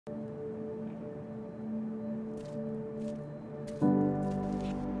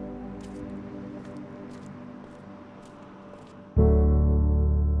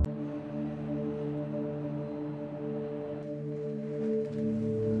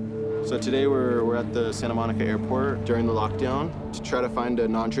So today we're at the Santa Monica airport during the lockdown to try to find a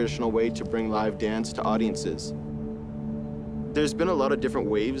non-traditional way to bring live dance to audiences. There's been a lot of different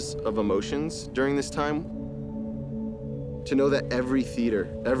waves of emotions during this time. To know that every theater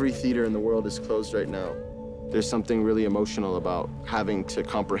in the world is closed right now, there's something really emotional about having to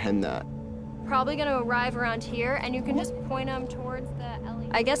comprehend that. Probably gonna arrive around here, and you can just point them towards the alley.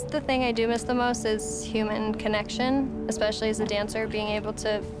 I guess the thing I do miss the most is human connection, especially as a dancer, being able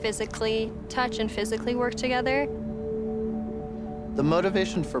to physically touch and physically work together. The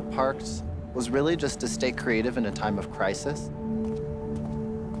motivation for Parks was really just to stay creative in a time of crisis.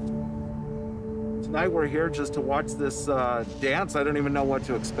 Tonight we're here just to watch this dance. I don't even know what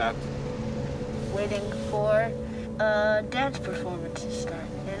to expect. Waiting for a dance performance to start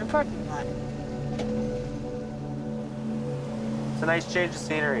in a parking lot. It's a nice change of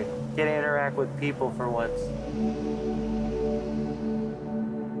scenery. Get to interact with people for once.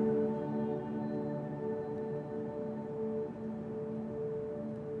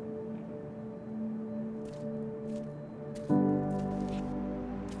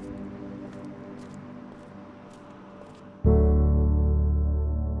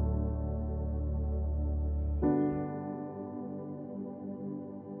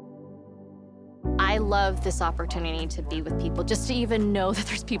 I love this opportunity to be with people, just to even know that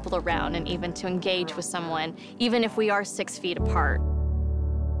there's people around and even to engage with someone, even if we are 6 feet apart.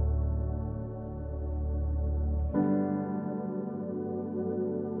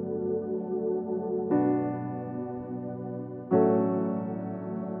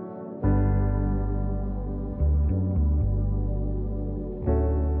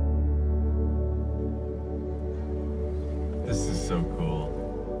 This is so cool.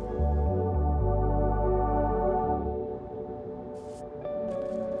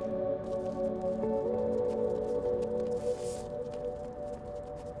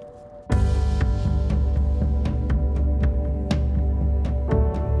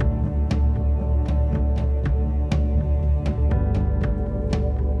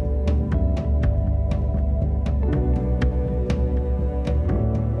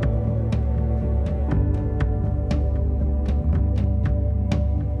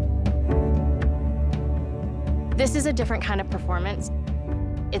 This is a different kind of performance.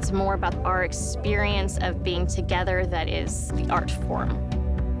 It's more about our experience of being together that is the art form.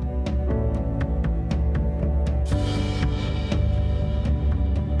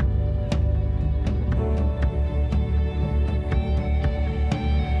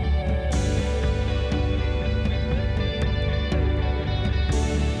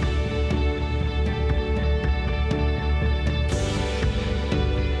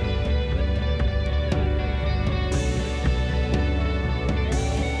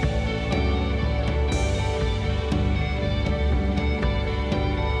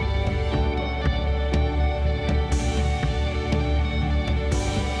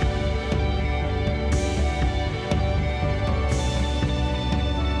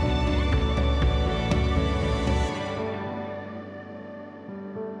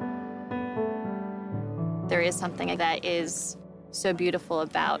 There is something that is so beautiful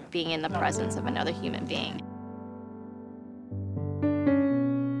about being in the presence of another human being.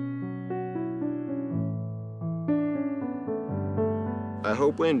 I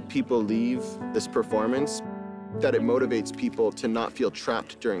hope when people leave this performance, that it motivates people to not feel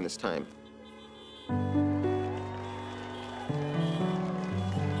trapped during this time.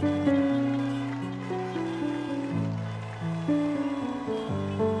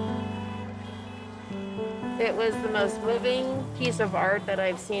 It was the most moving piece of art that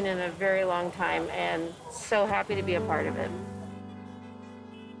I've seen in a very long time, and so happy to be a part of it.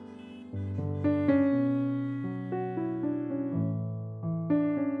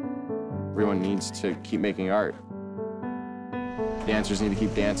 Everyone needs to keep making art. Dancers need to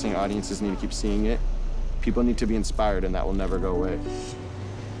keep dancing, audiences need to keep seeing it. People need to be inspired, and that will never go away.